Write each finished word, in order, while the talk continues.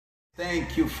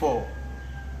Thank you for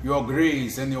your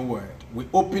grace and your word. We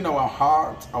open our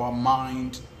heart, our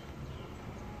mind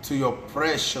to your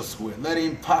precious word. Let it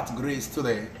impart grace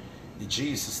today. In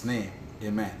Jesus' name,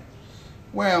 amen.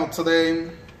 Well, today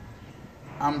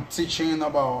I'm teaching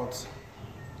about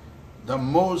the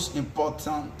most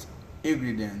important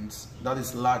ingredients that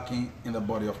is lacking in the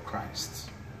body of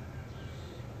Christ.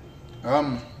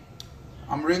 I'm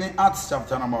reading Acts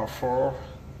chapter number 4,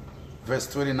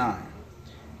 verse 29.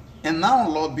 And now,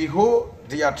 Lord, behold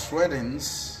their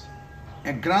threatenings,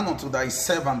 and grant unto thy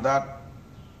servant that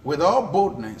with all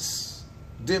boldness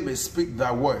they may speak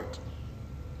thy word,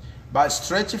 by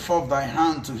stretching forth thy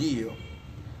hand to heal,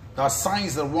 that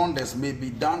signs and wonders may be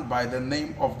done by the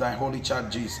name of thy holy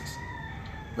child Jesus.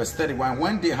 Verse 31,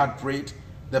 when they had prayed,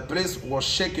 the place was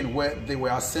shaken where they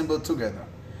were assembled together,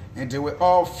 and they were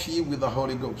all filled with the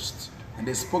Holy Ghost, and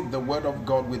they spoke the word of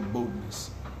God with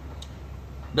boldness.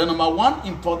 The number one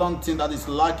important thing that is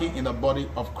lacking in the body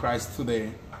of Christ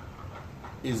today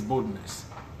is boldness.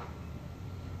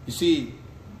 You see,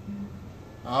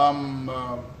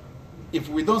 if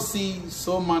we don't see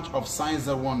so much of signs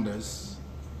and wonders,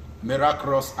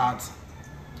 miraculous acts,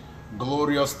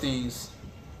 glorious things,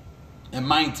 and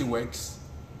mighty works,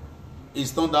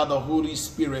 it's not that the Holy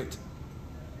Spirit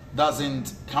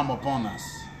doesn't come upon us.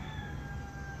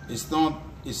 It's not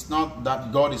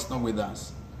that God is not with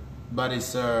us, but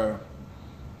it's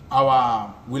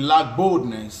we lack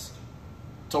boldness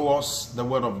towards the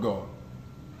word of God.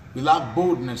 We lack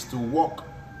boldness to walk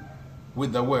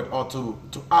with the word or to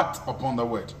act upon the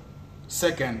word.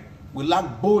 Second, we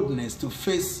lack boldness to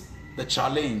face the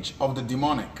challenge of the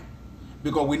demonic,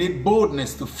 because we need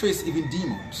boldness to face even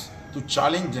demons, to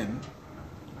challenge them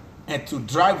and to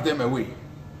drive them away.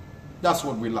 That's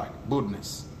what we lack,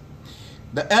 boldness.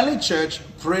 The early church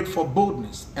prayed for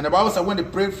boldness. And the Bible said when they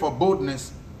prayed for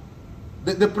boldness,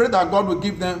 they prayed that God would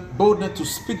give them boldness to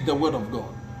speak the word of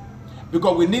God.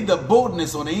 Because we need the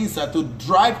boldness on the inside to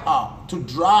drive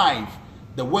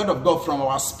the word of God from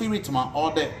our spirit man,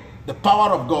 or the power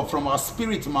of God from our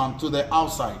spirit man to the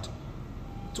outside,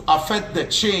 to affect the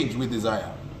change we desire.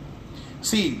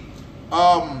 See,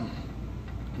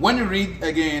 when you read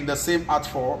again the same Act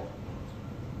 4,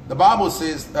 the Bible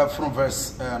says from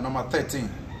verse number 13,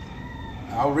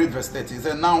 I'll read verse 13. It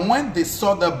says, now when they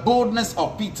saw the boldness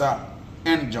of Peter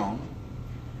and John,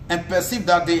 and perceived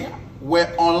that they were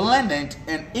unlearned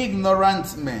and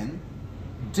ignorant men,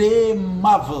 they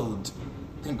marveled.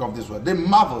 Think of this word. They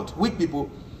marveled. With people,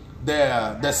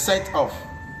 the set of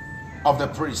the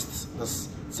priests, the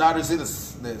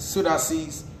Sadducees, the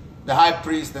Sadducees, the high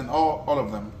priest, and all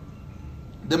of them.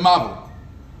 They marveled.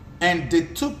 And they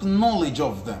took knowledge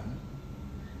of them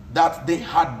that they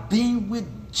had been with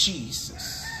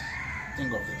Jesus.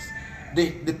 Think of this.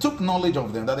 They took knowledge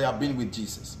of them that they have been with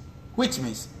Jesus. Which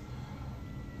means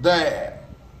the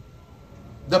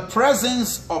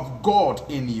presence of God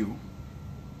in you,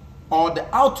 or the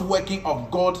outworking of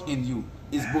God in you,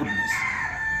 is boldness.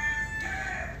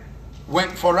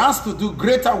 For us to do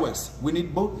greater works, we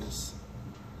need boldness.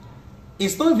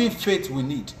 It's not even faith we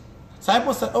need. Some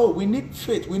people say, oh, we need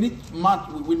faith. We need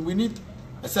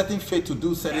a certain faith to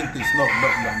do certain things. No.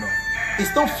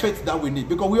 It's not faith that we need,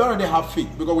 because we already have faith,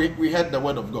 because we heard the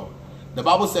word of God. The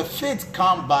Bible says faith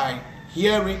comes by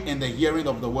hearing, and the hearing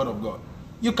of the word of God.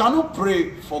 You cannot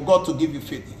pray for God to give you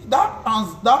faith. That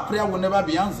prayer will never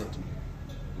be answered,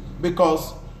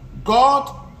 because God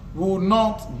will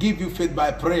not give you faith by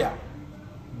prayer.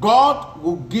 God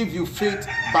will give you faith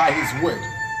by his word.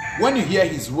 When you hear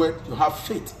his word, you have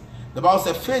faith. The Bible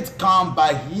says faith comes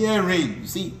by hearing, you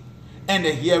see, and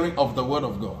the hearing of the word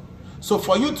of God. So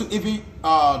for you to even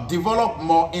develop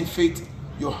more in faith,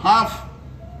 you have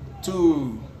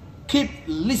to keep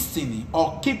listening,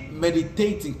 or keep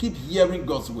meditating, keep hearing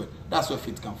God's word. That's where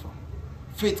faith comes from.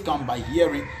 Faith comes by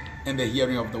hearing, and the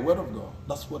hearing of the word of God.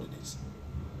 That's what it is.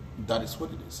 That is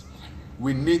what it is.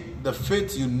 We need the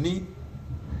faith you need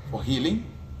for healing,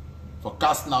 for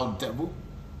casting out devil,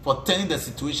 for turning the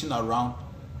situation around,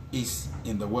 is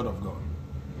in the word of God.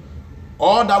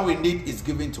 All that we need is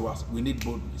given to us. We need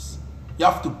boldness. You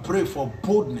have to pray for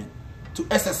boldness to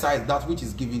exercise that which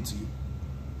is given to you.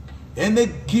 Any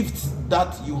gift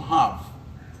that you have,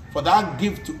 for that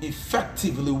gift to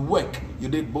effectively work, you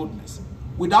need boldness.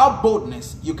 Without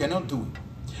boldness, you cannot do it.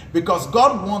 Because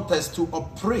God wants us to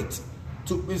operate.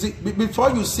 Before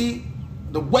you see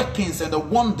the workings and the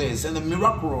wonders and the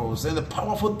miracles and the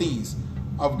powerful things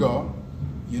of God,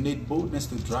 you need boldness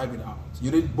to drive it out. You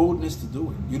need boldness to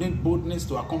do it. You need boldness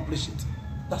to accomplish it.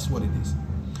 That's what it is.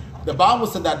 The Bible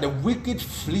said that the wicked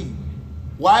flee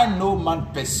while no man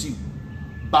pursue.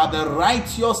 But the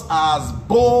righteous are as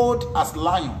bold as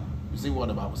lion. You see what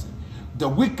the Bible says? The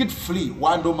wicked flee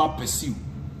while no man pursue.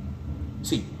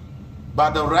 See,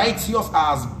 but the righteous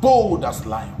are as bold as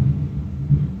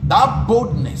lion. That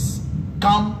boldness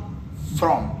comes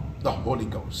from the Holy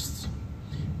Ghost.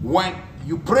 When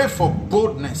you pray for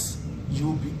boldness, you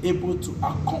will be able to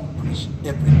accomplish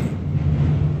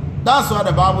everything. That's why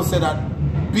the Bible said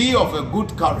that be of a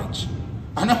good courage.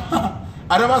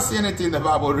 I never see anything in the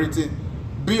Bible written,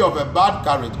 be of a bad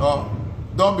courage or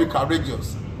don't be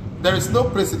courageous. There is no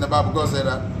place in the Bible God said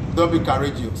that don't be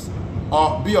courageous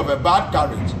or be of a bad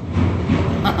courage.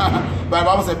 But the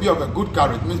Bible said be of a good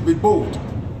courage. It means be bold.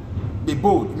 Be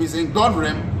bold. It means in God's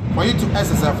realm, for you to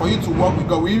exercise, for you to walk with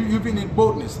God, you need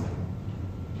boldness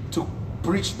to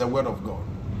preach the word of God.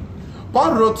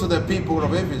 Paul wrote to the people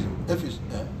of Ephesus.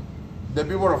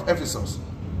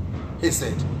 He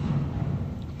said,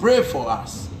 pray for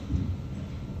us.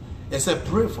 He said,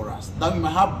 pray for us, that we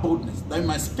might have boldness, that we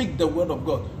might speak the word of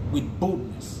God with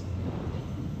boldness.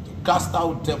 To cast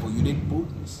out devil, you need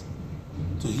boldness.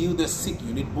 To heal the sick,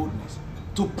 you need boldness.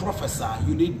 To prophesy,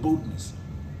 you need boldness.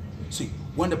 See,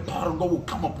 when the power of God will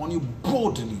come upon you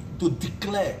boldly to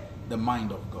declare the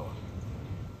mind of God.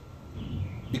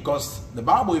 Because the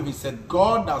Bible even said,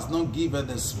 God does not give us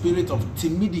the spirit of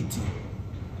timidity,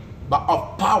 but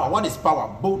of power. What is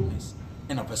power? Boldness,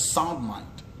 and of a sound mind.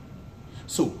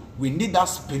 So we need that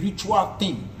spiritual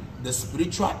thing, the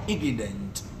spiritual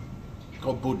ingredient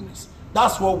called boldness.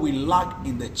 That's what we lack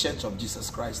in the church of Jesus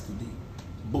Christ today.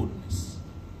 Boldness.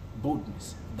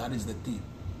 Boldness. That is the thing.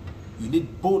 You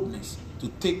need boldness to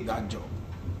take that job.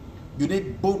 You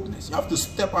need boldness. You have to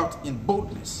step out in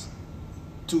boldness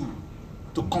to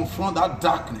confront that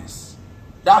darkness,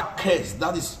 that curse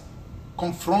that is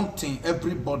confronting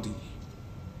everybody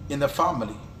in the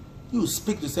family. You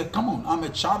speak to say, come on, I'm a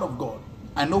child of God.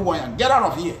 I know why I am. Get out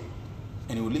of here.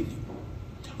 And he will leave you.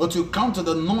 Or to come to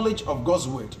the knowledge of God's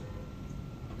word.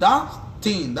 That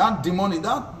thing, that demons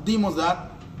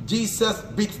that Jesus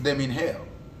beat them in hell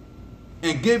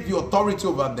and gave you authority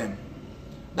over them.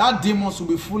 That demons will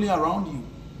be fooling around you.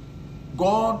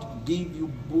 God gave you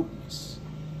boldness.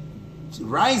 So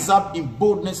rise up in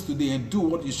boldness today and do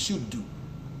what you should do.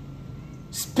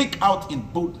 Speak out in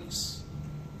boldness.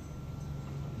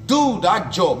 Do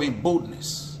that job in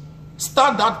boldness.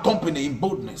 Start that company in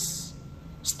boldness.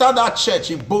 Start that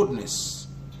church in boldness.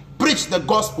 Preach the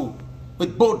gospel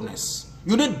with boldness.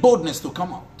 You need boldness to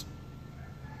come out.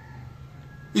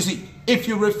 You see, if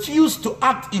you refuse to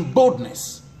act in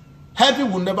boldness,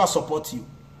 heaven will never support you.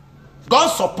 God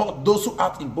supports those who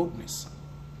act in boldness.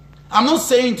 I'm not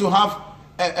saying to have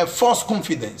a false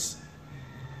confidence.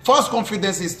 False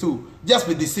confidence is to just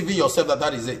be deceiving yourself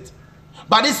that is it.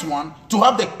 But this one, to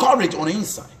have the courage on the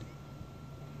inside.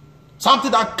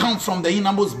 Something that comes from the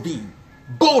innermost being.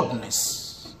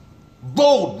 Boldness.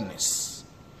 Boldness.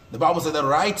 The Bible says the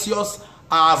righteous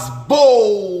are as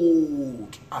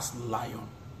bold as lion.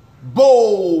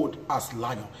 Bold as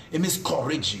lion. It means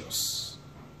courageous.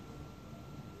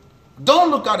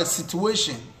 Don't look at a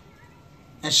situation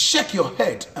and shake your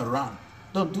head and run.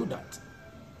 Don't do that.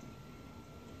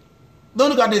 Don't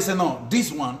look at this and say, no,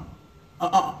 this one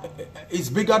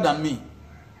is bigger than me.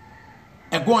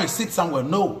 And go and sit somewhere.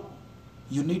 No.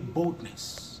 You need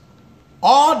boldness.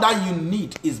 All that you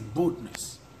need is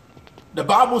boldness. The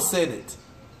Bible said it.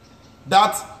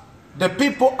 That the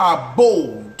people are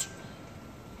bold.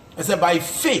 It said by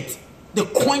faith, they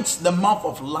quench the mouth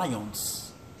of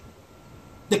lions.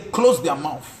 They close their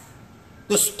mouth.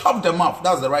 They stop the mouth.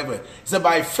 That's the right word. It said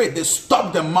by faith, they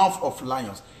stop the mouth of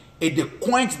lions. And they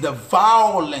quench the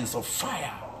violence of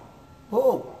fire.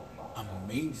 Oh,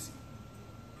 amazing.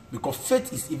 Because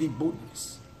faith is even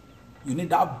boldness. You need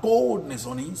that boldness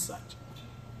on the inside.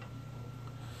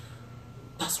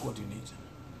 That's what you need.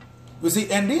 You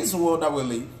see, in this world that we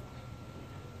live,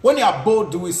 when you are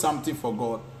bold doing something for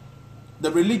God,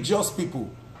 the religious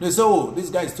people, they say, oh, this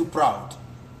guy is too proud.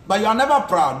 But you are never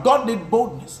proud. God need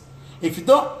boldness. If you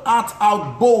don't act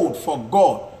out bold for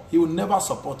God, He will never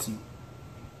support you.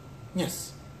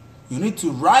 Yes. You need to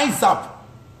rise up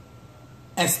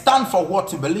and stand for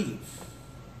what you believe.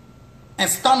 And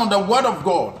stand on the word of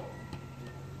God.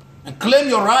 And claim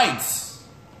your rights.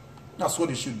 That's what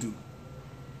you should do.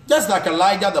 Just like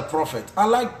Elijah the prophet. I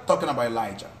like talking about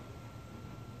Elijah.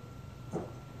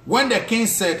 When the king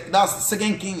said, that's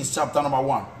 2 Kings chapter number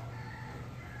 1.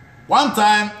 One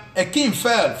time, a king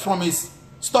fell from his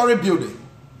story building.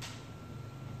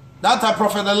 That time,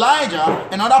 Prophet Elijah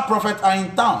and other prophets are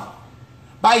in town.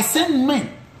 But he sent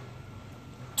men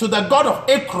to the god of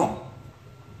Ekron,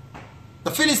 the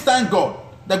Philistine god,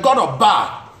 the god of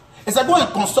Baal. He said, go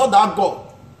and consult that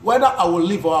God. whether I will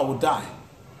live or I will die.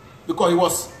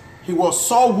 Because he was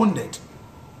so wounded.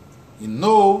 He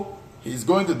know he's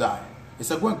going to die. He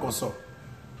said, go and consult.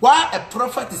 While a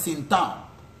prophet is in town,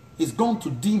 he's gone to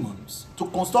demons to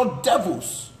consult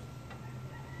devils.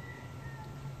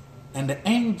 And the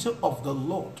angel of the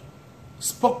Lord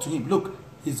spoke to him. Look,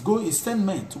 he sent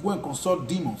men to go and consult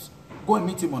demons. Go and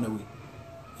meet him on the way.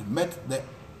 He met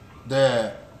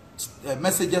the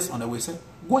messengers on the way. He said,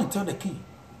 go and tell the king.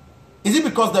 Is it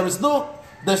because there's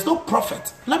no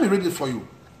prophet? Let me read it for you.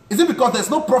 Is it because there's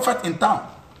no prophet in town?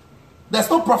 There's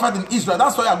no prophet in Israel.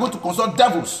 That's why you are going to consult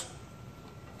devils.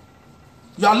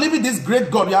 You are leaving this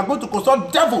great God. You are going to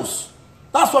consult devils.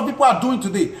 That's what people are doing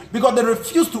today. Because they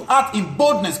refuse to act in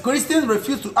boldness. Christians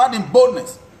refuse to act in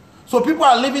boldness. So people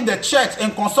are leaving the church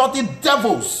and consulting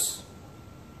devils.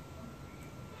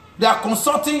 They are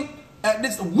consulting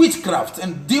this witchcraft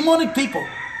and demonic people.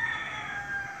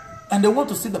 And they want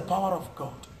to see the power of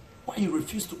God. Why you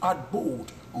refuse to act bold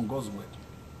on God's word?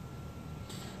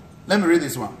 Let me read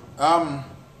this one.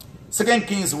 2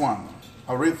 Kings 1.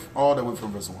 I'll read all the way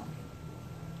from verse 1.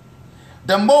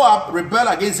 The Moab rebelled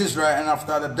against Israel, and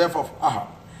after the death of Ahab,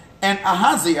 and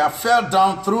Ahaziah fell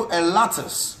down through a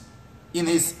lattice in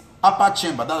his upper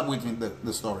chamber. That's with me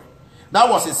the story. That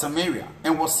was in Samaria,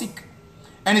 and was sick.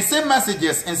 And he sent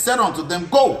messages and said unto them,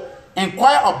 go,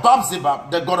 inquire of Baal-zebub,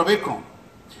 the god of Ekron,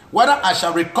 whether I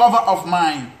shall recover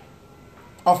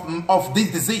of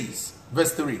this disease.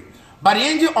 Verse 3. But the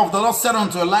angel of the Lord said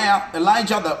unto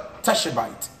Elijah the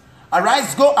Tishbite,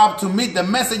 arise, go up to meet the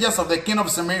messengers of the king of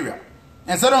Samaria,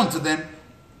 and said unto them,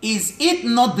 is it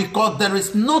not because there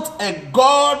is not a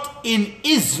God in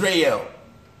Israel?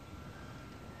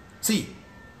 See,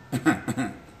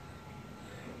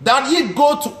 that ye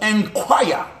go to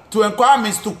inquire. To inquire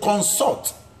means to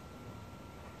consult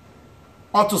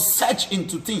or to search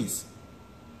into things.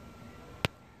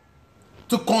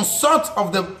 To consult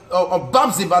of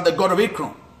Baal-zebub, the god of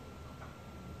Ekron.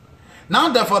 Now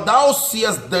therefore thou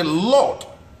seest the Lord,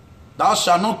 thou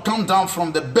shalt not come down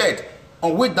from the bed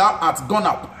on which thou art gone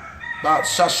up, but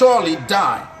shalt surely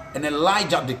die. And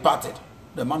Elijah departed.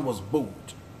 The man was bold.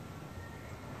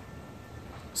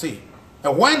 See,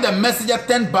 and when the messenger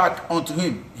turned back unto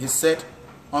him, he said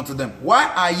unto them, why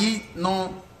are you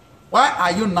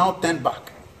now turned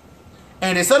back?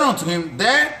 And they said unto him,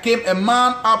 there came a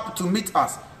man up to meet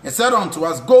us, and said unto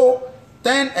us, go,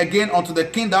 turn again unto the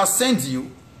king that sent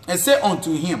you, and say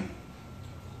unto him,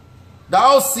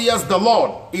 thou seest the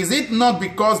Lord. Is it not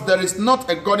because there is not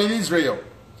a God in Israel,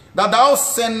 that thou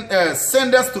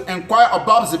sendest to inquire of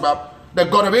Baal-zebub, the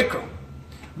god of Ekron?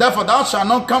 Therefore thou shalt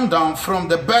not come down from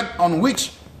the bed on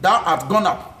which thou art gone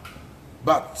up,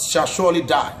 but shalt surely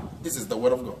die. This is the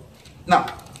word of God. Now,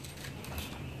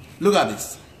 look at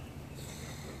this.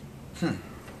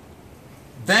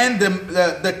 Then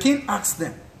the king asked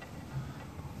them,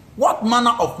 what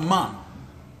manner of man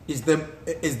is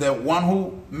the one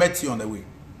who met you on the way?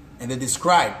 And they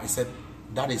described, he said,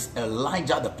 that is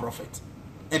Elijah the prophet.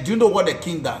 And do you know what the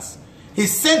king does? He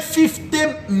sent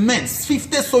 50 men,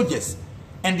 50 soldiers,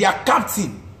 and their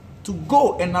captain to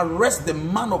go and arrest the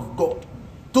man of God,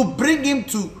 to bring him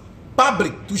to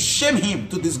public, to shame him,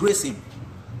 to disgrace him,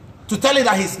 to tell him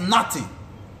that he's nothing.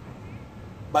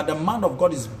 But the man of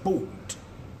God is bold.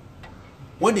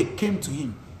 When they came to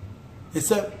him, he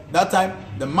said, that time,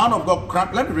 the man of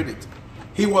God, let me read it.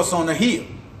 He was on a hill.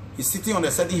 He's sitting on a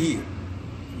certain hill.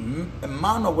 A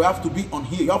man of God have to be on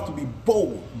hill. You have to be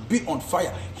bold, be on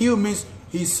fire. Hill means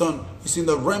he's in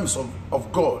the realms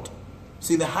of God.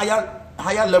 See, the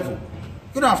higher level.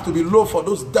 You don't have to be low for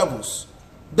those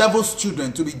devil's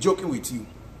children to be joking with you.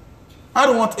 I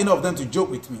don't want any of them to joke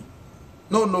with me.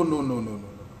 No.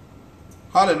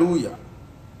 Hallelujah.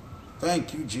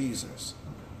 Thank you, Jesus.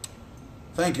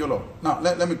 Thank you, Lord. Now,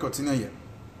 let me continue here.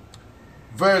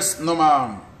 Verse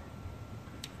number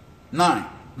 9.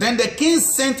 Then the king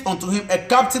sent unto him a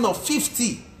captain of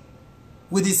 50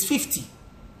 with his 50.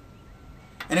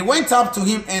 And he went up to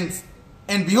him,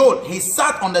 and behold, he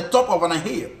sat on the top of an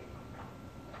hill.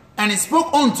 And he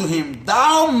spoke unto him,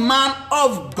 thou man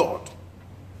of God,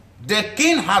 the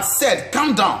king hath said,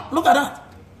 come down. Look at that.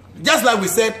 Just like we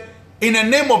said, in the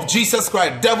name of Jesus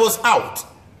Christ, devils out.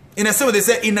 In the same way they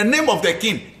said, in the name of the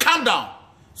king, come down.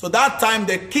 So that time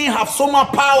the king have so much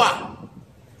power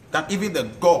that even the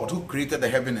God who created the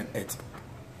heaven and earth.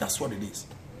 That's what it is.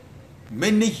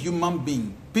 Many human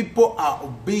beings, people are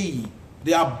obeying.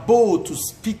 They are bold to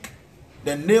speak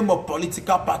the name of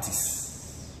political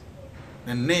parties,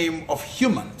 the name of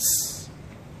humans,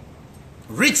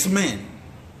 rich men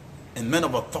and men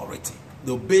of authority.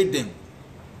 They obey them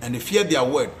and they fear their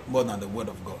word more than the word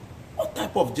of God. What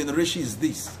type of generation is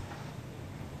this?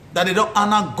 That they don't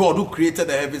honor God who created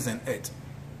the heavens and earth.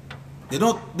 They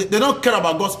don't care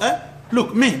about God's.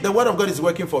 Look, me, the word of God is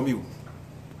working for me.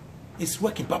 It's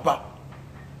working, Papa.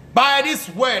 By this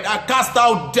word I cast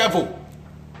out devil.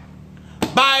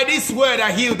 By this word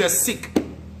I heal the sick.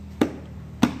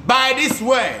 By this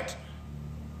word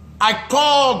I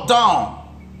call down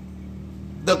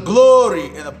the glory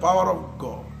and the power of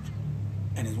God.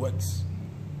 And it works.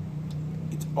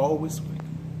 It always works.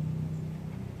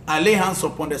 I lay hands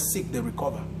upon the sick, they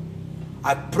recover.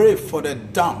 I pray for the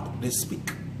dumb, they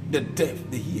speak. The deaf,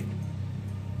 they hear.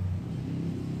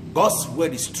 God's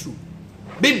word is true.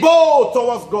 Be bold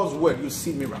towards God's word. You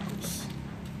see miracles,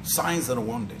 signs and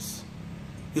wonders.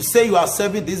 You say you are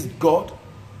serving this God.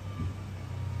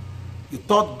 You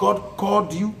thought God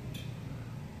called you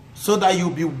so that you'll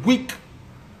be weak.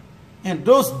 And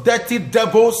those dirty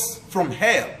devils from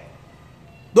hell,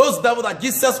 those devils that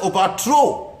Jesus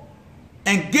overthrew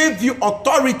and gave you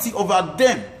authority over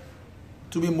them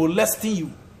to be molesting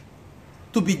you,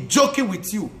 to be joking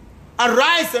with you.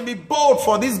 Arise and be bold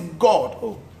for this God.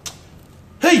 Oh.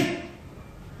 Hey!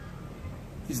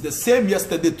 He's the same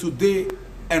yesterday, today,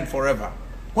 and forever.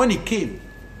 When he came,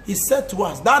 he said to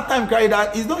us, that time cried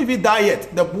out, he's not even died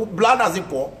yet. The blood hasn't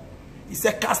poured. He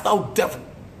said, cast out devil.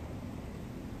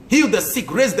 Heal the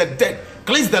sick, raise the dead,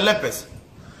 cleanse the lepers.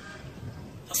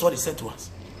 That's what he said to us.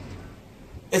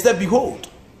 He said, behold,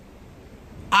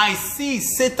 I see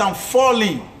Satan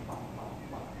falling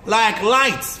like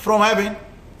lights from heaven.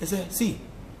 He said, see.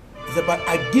 He said, but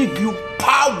I give you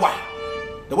power.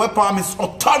 The word power means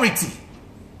authority.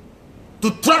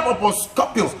 To tread upon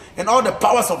scorpions and all the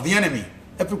powers of the enemy.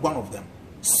 Every one of them.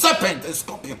 Serpent and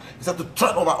scorpion. He said to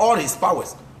tread over all his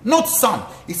powers. Not some.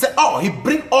 He said, oh, he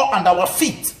bring all under our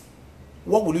feet.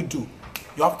 What will you do?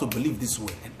 You have to believe this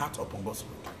word and act upon God's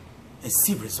word. And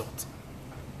see result.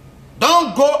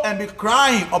 Don't go and be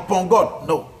crying upon God.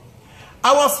 No.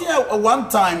 I was here one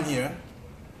time here.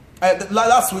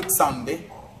 Last week Sunday.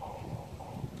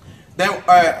 Then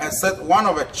I said one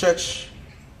of a church.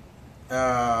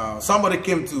 Somebody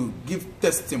came to give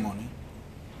testimony.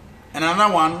 And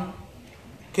another one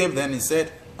came then and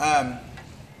said,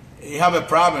 he have a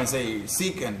problem, say he's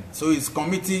sick, and so he's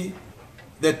committing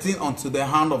the thing unto the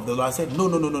hand of the Lord. I said,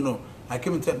 no. I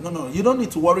came and said, no, you don't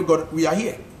need to worry, God, we are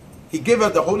here. He gave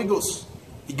us the Holy Ghost.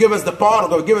 He gave us the power of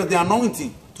God. He gave us the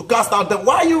anointing to cast out the.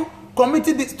 Why are you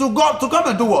committing this to God to come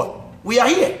and do what? We are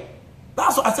here.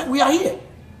 That's what I said, we are here.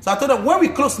 So I told her, when we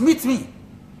close, meet me.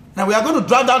 Now we are going to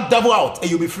drive that devil out and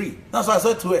you'll be free. That's what I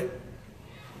said to her.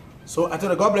 So I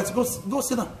told her, God bless you. Go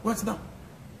sit down. Go sit down.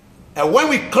 And when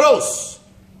we close,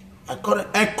 I called her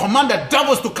and command the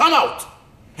devils to come out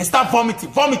and start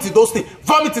vomiting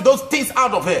those things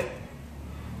out of her.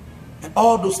 And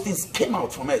all those things came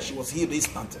out from her. She was healed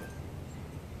instantly.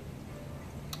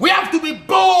 We have to be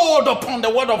bold upon the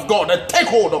word of God and take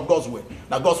hold of God's word.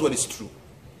 That God's word is true.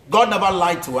 God never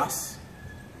lied to us.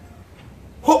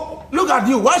 Oh, look at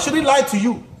you. Why should he lie to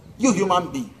you? You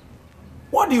human being.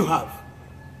 What do you have?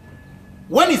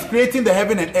 When he's creating the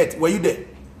heaven and earth, were you there?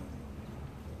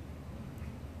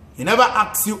 He never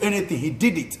asked you anything. He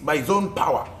did it by his own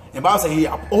power. And Bible says he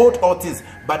upholds all things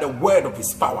by the word of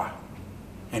his power.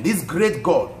 And this great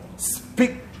God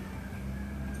speak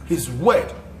his word.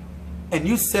 And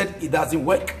you said it doesn't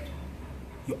work.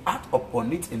 You act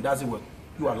upon it and it doesn't work.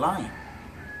 You are lying.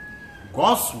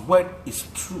 God's word is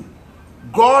true.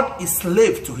 God is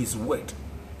slave to his word.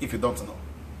 If you don't know.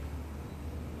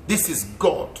 This is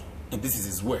God and this is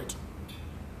his word.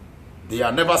 They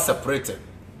are never separated.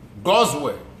 God's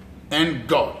word and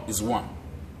God is one.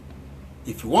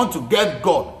 If you want to get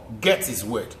God, get his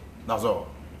word. That's all.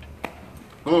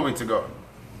 Glory to God.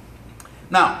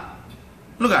 Now,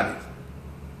 look at it.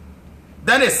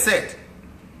 Then it said,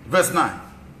 verse 9,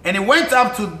 and he went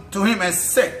up to him and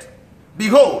said,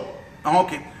 behold,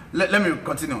 okay, let me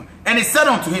continue. And he said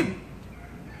unto him,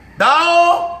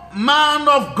 thou man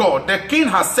of God, the king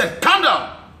has said, come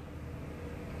down.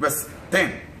 Verse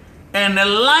 10. And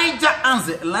Elijah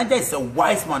answered. Elijah is a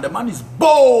wise man. The man is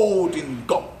bold in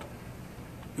God.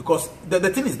 Because the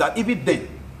thing is that even then,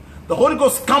 the Holy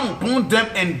Ghost come upon them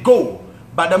and go.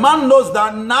 But the man knows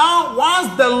that now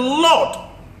once the Lord,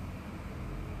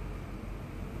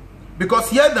 because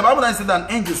here the Bible says that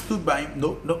an angel stood by him.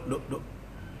 No.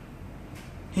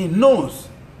 He knows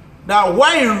that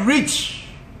when he reach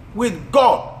with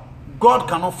God, God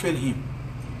cannot fail him.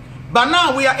 But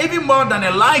now we are even more than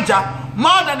Elijah.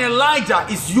 More than Elijah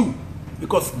is you.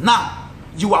 Because now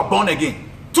you are born again.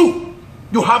 2,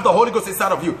 you have the Holy Ghost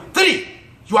inside of you. 3,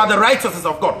 you are the righteousness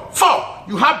of God. 4,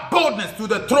 you have boldness to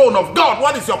the throne of God.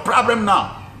 What is your problem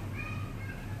now?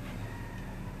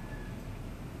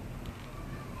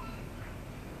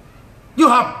 You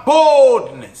have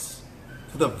boldness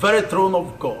to the very throne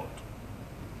of God.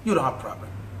 You don't have problem.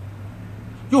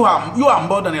 You are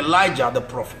more than Elijah the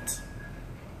prophet.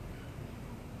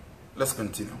 Let's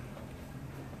continue.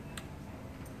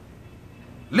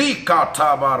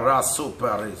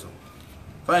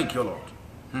 Thank you, Lord.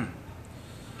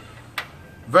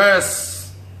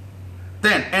 Verse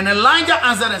 10. And Elijah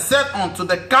answered and said unto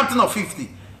the captain of 50,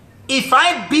 if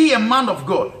I be a man of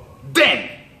God, then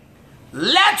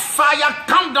let fire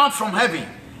come down from heaven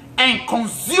and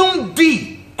consume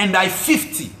thee and thy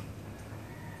 50.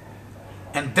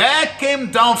 And there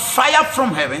came down fire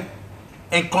from heaven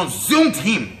and consumed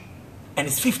him and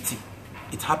his 50.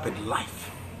 It happened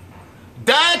live.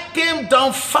 There came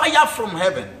down fire from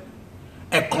heaven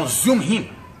and consumed him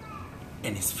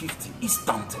and his 50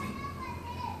 instantly.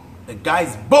 The guy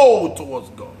is bold towards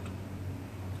God.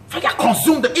 Fire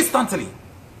consumed them instantly.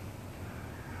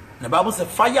 The Bible said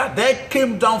fire, there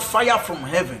came down fire from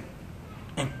heaven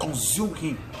and consumed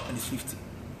him and his 50.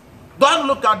 God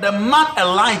looked at the man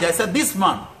Elijah. He said, this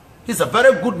man, he's a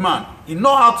very good man. He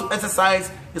knows how to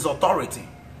exercise his authority.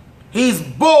 He is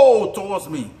bold towards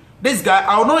me. This guy,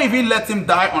 I will not even let him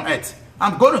die on earth.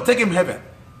 I'm going to take him heaven.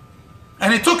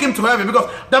 And he took him to heaven because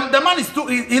the man is too,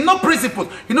 he knows principles.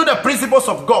 He knows the principles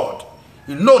of God.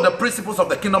 He knows the principles of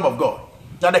the kingdom of God.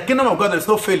 That the kingdom of God, there is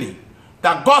no failing.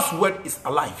 That God's word is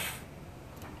alive.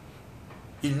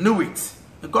 He knew it.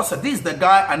 God said, this is the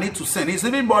guy I need to send. He's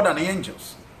even more than the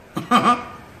angels.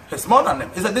 He's more than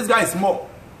them. He said, this guy is more.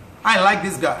 I like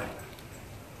this guy.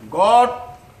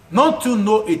 God, not to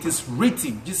know it is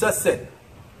written. Jesus said,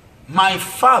 my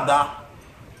Father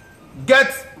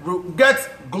gets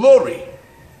glory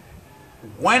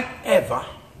whenever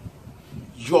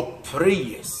your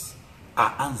prayers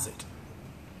are answered.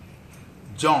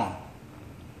 John,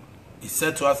 he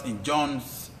said to us in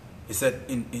John's, he said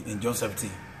in John 17.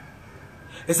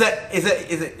 He said, is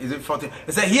it 14?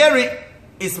 He said, hearing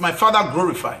is my Father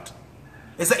glorified.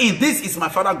 He said, in this is my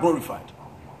Father glorified.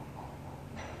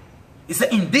 He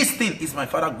said, in this thing is my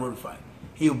Father glorified.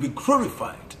 He will be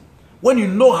glorified when you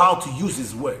know how to use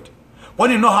his word.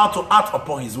 When you know how to act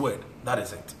upon his word. That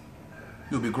is it.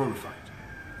 You'll be glorified.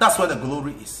 That's where the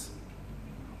glory is.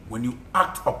 When you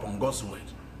act upon God's word,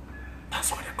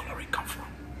 that's where the glory comes from.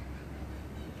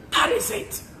 That is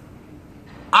it.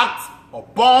 Act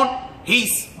upon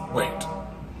his word.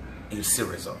 You see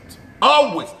result.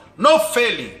 Always. No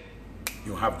failing.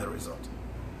 You have the result.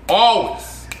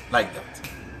 Always like that.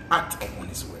 Act upon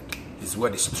his word. His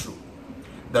word is true.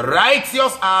 The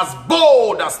righteous are as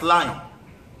bold as lion.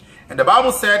 And the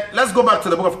Bible said, let's go back to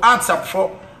the book of Acts chapter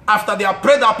 4. After they have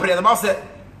prayed that prayer, the Bible said,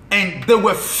 and they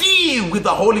were filled with the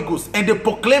Holy Ghost. And they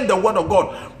proclaimed the word of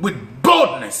God with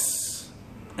boldness.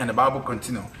 And the Bible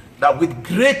continued, that with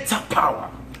greater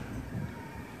power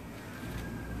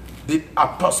the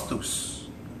apostles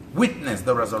witness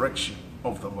the resurrection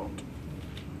of the Lord.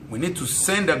 We need to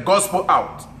send the gospel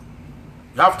out.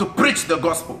 You have to preach the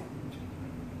gospel.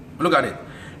 Look at it.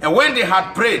 And when they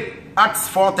had prayed, Acts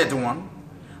 4:31,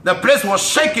 the place was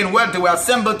shaken where they were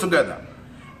assembled together.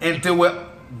 And they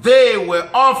were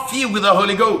all filled with the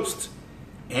Holy Ghost.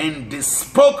 And they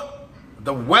spoke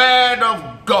the word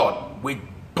of God with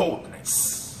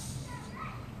boldness.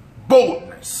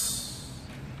 Boldness.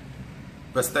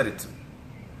 Verse 32.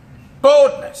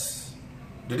 Boldness.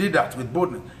 They did that with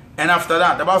boldness. And after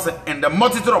that, the Bible said, and the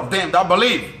multitude of them that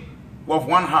believe were of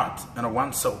one heart and of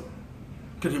one soul.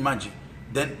 Can you imagine?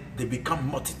 Then they become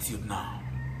multitude now.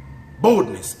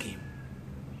 Boldness came.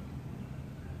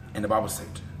 And the Bible said,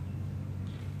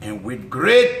 and with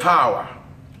great power,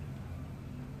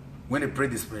 when they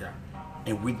prayed this prayer,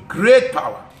 and with great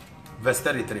power, verse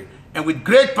 33, and with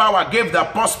great power gave the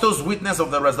apostles witness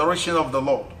of the resurrection of the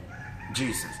Lord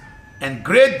Jesus. And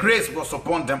great grace was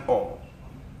upon them all.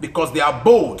 Because they are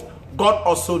bold, God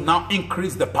also now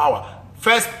increased the power.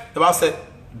 First, the Bible said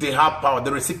they have power,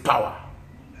 they receive power.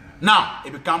 Now,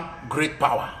 it becomes great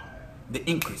power. They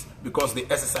increase because they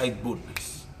exercise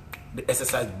boldness. They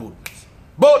exercise boldness.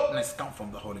 Boldness comes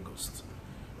from the Holy Ghost.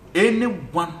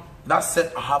 Anyone that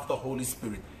said, I have the Holy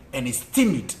Spirit, and is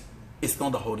timid, is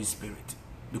not the Holy Spirit.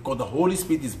 Because the Holy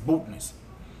Spirit is boldness.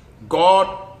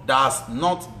 God does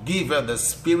not give her the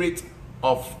spirit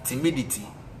of timidity,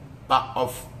 but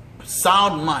of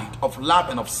sound mind, of love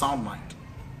and of sound mind.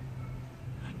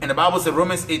 And the Bible says,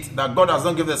 Romans 8, that God does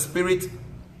not give the spirit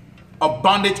of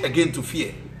bondage again to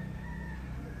fear,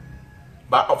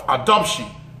 but of adoption,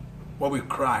 where we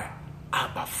cry,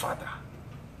 Abba, Father.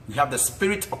 We have the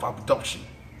spirit of adoption,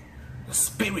 the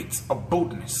spirit of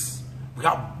boldness. We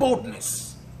have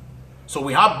boldness. So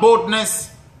we have boldness.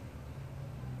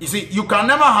 You see, you can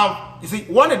never have You see,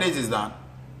 what it is that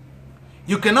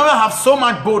you can never have so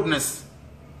much boldness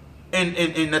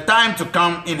in the time to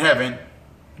come in heaven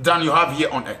than you have here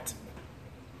on earth.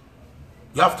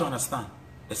 You have to understand.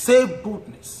 The same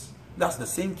boldness, that's the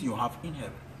same thing you have in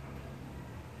heaven.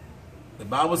 The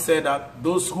Bible said that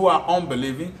those who are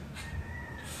unbelieving,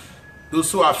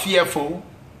 those who are fearful,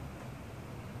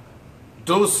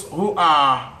 those who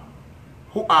are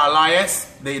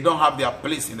liars, they don't have their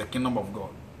place in the kingdom of God.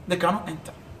 They cannot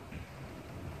enter.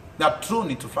 They are thrown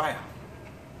into fire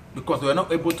because they are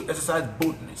not able to exercise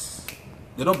boldness.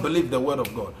 They don't believe the word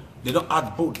of God. They don't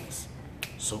have boldness.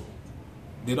 So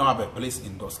they don't have a place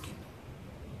in God's kingdom.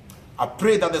 I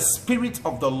pray that the Spirit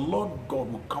of the Lord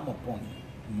God will come upon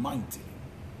you mightily.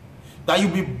 That you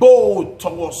be bold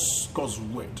towards God's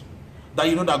word. That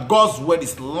you know that God's word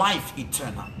is life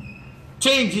eternal.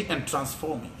 Change it and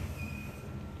transform it.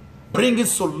 Bring it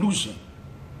solution.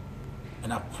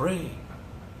 And I pray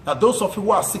that those of you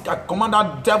who are sick, I command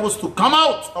our devils to come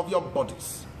out of your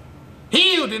bodies.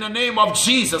 Healed in the name of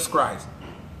Jesus Christ.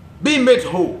 Be made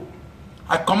whole.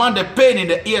 I command the pain in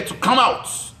the ear to come out.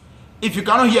 If you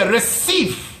cannot hear,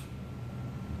 receive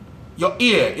your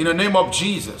ear in the name of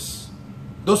Jesus.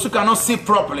 Those who cannot see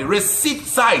properly, receive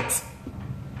sight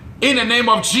in the name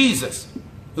of Jesus.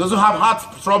 Those who have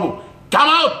heart trouble, come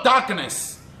out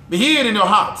darkness. Be healed in your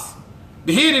heart.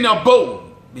 Be healed in your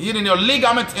bone. Be healed in your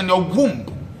ligament and your womb.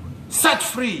 Set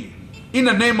free in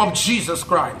the name of Jesus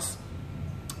Christ.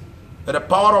 Let the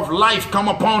power of life come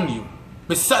upon you.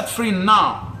 Be set free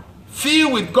now.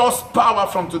 Filled with God's power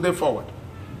from today forward.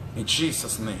 In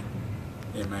Jesus' name.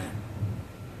 Amen.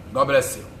 God bless you.